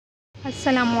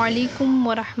السلام علیکم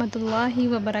ورحمۃ اللہ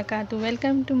وبرکاتہ۔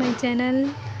 Welcome to my channel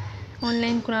on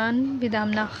line Quran with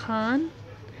Amna Khan.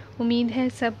 امید ہے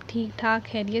سب ٹھیک ٹھاک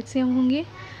خیریت سے ہوں گے،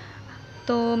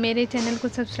 تو میرے چینل کو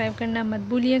سبسکرائب کرنا مت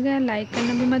بھولیے گا، لائک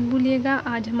کرنا بھی مت بھولیے گا۔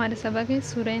 آج ہمارا سبق ہے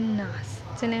سورہ ناس۔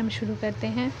 چلیں ہم شروع کرتے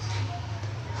ہیں۔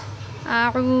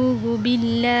 اعوذ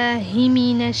باللہ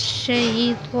من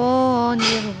الشیطان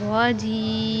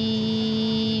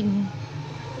الرجیم،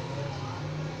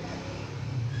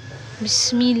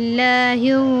 بسم اللہ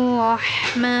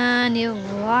الرحمن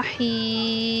الرحیم۔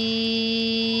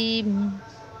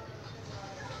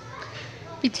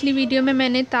 پچھلی ویڈیو میں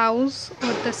نے تعوذ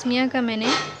اور تسمیہ کا میں نے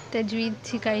تجوید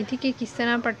سکھائی تھی کہ کس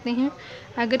طرح پڑھتے ہیں۔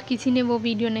 اگر کسی نے وہ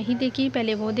ویڈیو نہیں دیکھی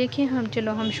پہلے وہ دیکھیں۔ ہم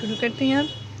شروع کرتے ہیں اب۔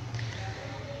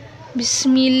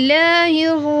 بسم اللہ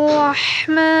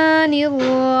الرحمن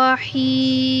الرحیم۔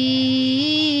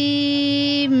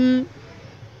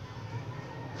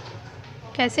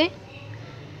 کیسے؟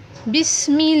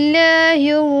 بسم اللہ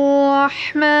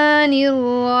الرحمن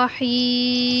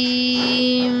الرحیم۔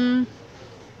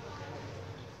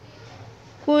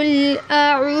 قل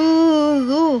اعوذ،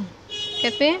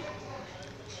 کہتے ہیں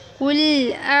قل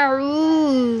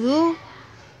اعوذ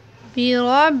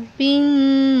برب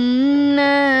الناس،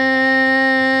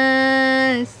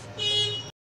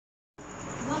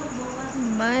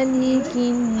 ملک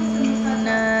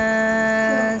الناس۔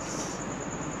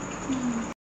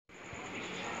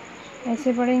 ایسے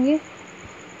پڑھیں گے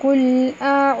قل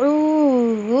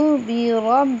اعوذ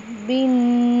برب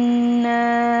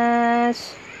الناس۔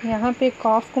 یہاں پہ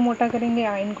قاف کو موٹا کریں گے،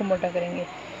 عین کو موٹا کریں گے،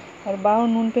 اور با و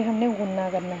نون پہ ہم نے غنہ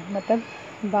کرنا ہے، مطلب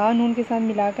با نون کے ساتھ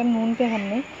ملا کر نون پہ ہم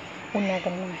نے غنہ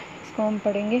کرنا ہے۔ اس کو ہم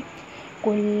پڑھیں گے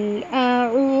قل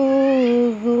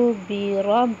اعوذ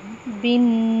برب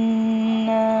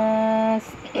الناس۔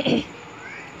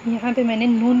 یہاں پہ میں نے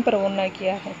نون پر غنہ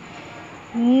کیا ہے،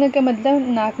 نون کا مطلب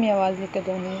ناک میں آواز لے کر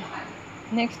دینی ہے۔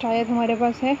 نیکسٹ آیت ہمارے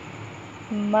پاس ہے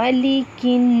ملک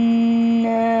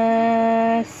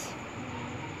الناس۔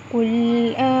 قل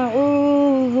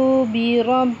اعوذ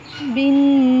برب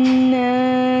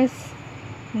الناس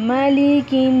ملک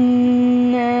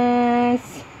الناس۔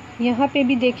 یہاں پہ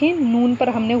بھی دیکھیں نون پر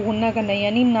ہم نے غنہ کرنا ہے،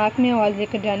 یعنی ناک میں آواز لے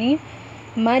کر جانی ہے،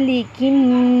 ملک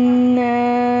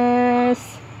الناس۔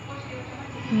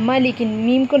 ملک،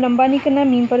 میم کو لمبا نہیں کرنا،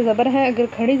 میم پر زبر ہے، اگر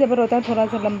کھڑی زبر ہوتا ہے تھوڑا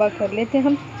سا لمبا کر لیتے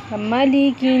ہم۔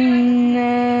 ملک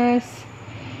الناس،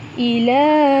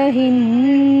 الہ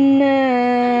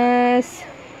الناس۔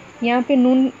 یہاں پہ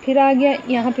نون پھر آ گیا،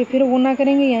 یہاں پہ پھر غنہ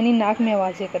کریں گے، یعنی ناک میں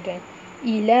آواز لے کر جائیں،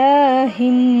 الہ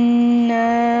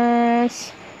الناس۔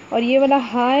 اور یہ والا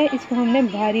ہا ہے، اس کو ہم نے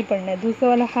بھاری پڑھنا ہے، دوسرا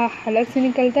والا ہا حلق سے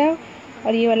نکلتا ہے،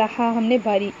 اور یہ والا ہا ہم نے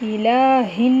بھاری، الہ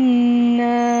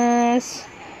الناس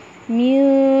من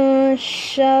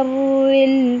شر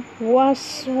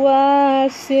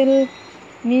الوسواس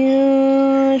من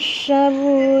شر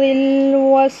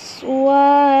الوسواس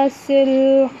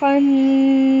الخناس۔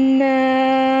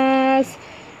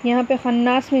 یہاں پہ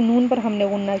خناس میں نون پر ہم نے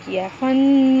غنہ کیا ہے،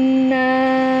 خناس،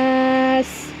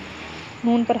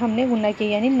 نون پر ہم نے غنہ کیا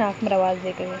یعنی ناک میں آواز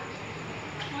دے کر،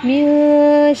 من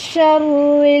شر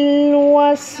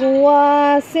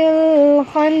الوسواس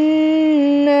الخناس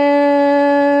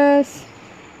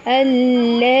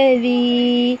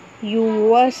الذي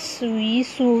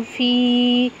يوسوس في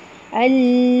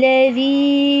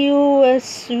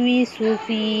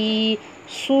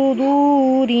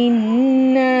صدور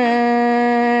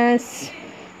الناس۔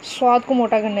 صاد کو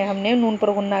موٹا کرنا ہے ہم نے، نون پر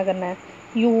غنہ کرنا ہے،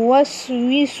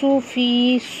 یوسوس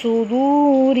فی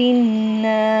صدور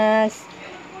الناس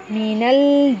من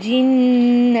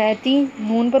الجنۃ،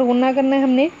 نون پر غنہ کرنا ہے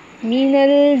ہم نے، من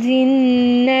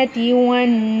الجنۃ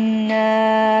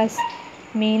والناس،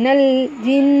 من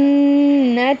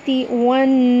الجنۃ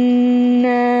والناس۔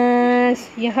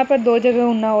 یہاں پر دو جگہ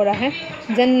غنہ ہو رہا ہے،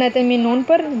 جنت میں نون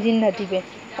پر، جنتی پہ،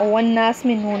 اور والناس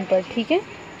میں نون پر، ٹھیک ہے۔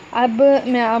 اب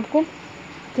میں آپ کو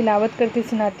تلاوت کر کے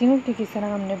سناتی ہوں کہ کس طرح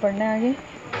ہم نے پڑھنا ہے آگے۔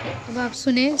 اب آپ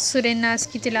سنیں سورہ ناس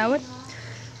کی تلاوت۔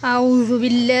 اعوذ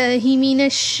باللہ من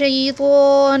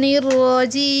الشیطان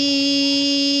الرجیم،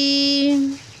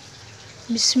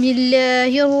 بسم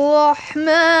اللہ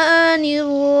الرحمن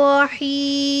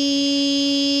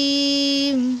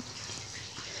الرحیم۔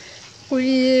 قل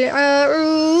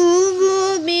اعوذ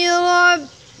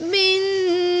برب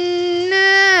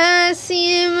الناس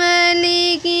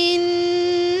ملک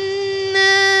الناس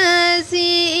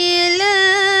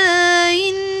الہ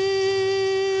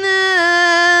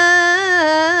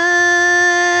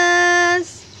الناس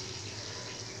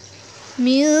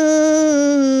من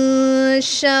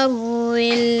شر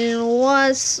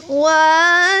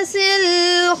الوسواس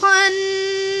الخناس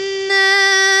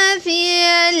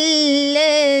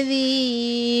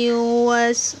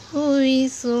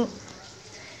يوسوس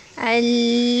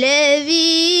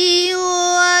الذي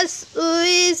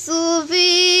يوسوس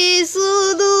في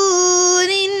صدور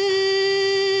الناس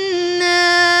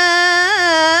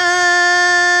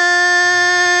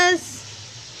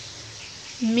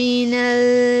من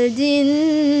الجنة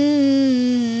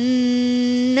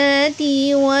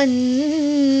والناس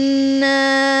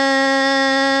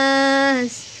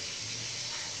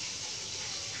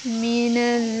من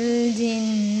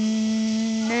الجنة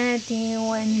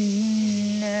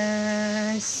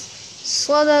والناس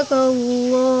صدق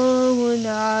اللہ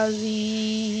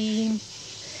العظیم۔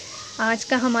 آج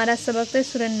کا ہمارا سبق ہے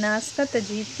سورہ ناس کا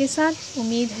تجوید کے ساتھ۔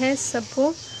 امید ہے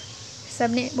سب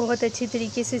نے بہت اچھی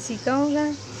طریقے سے سیکھا ہوگا۔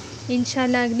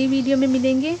 انشاءاللہ اگلی ویڈیو میں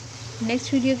ملیں گے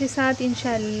نیکسٹ ویڈیو کے ساتھ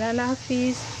انشاءاللہ۔ اللہ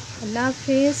حافظ۔ اللہ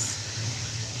حافظ۔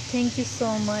 Thank you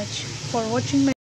so much for watching my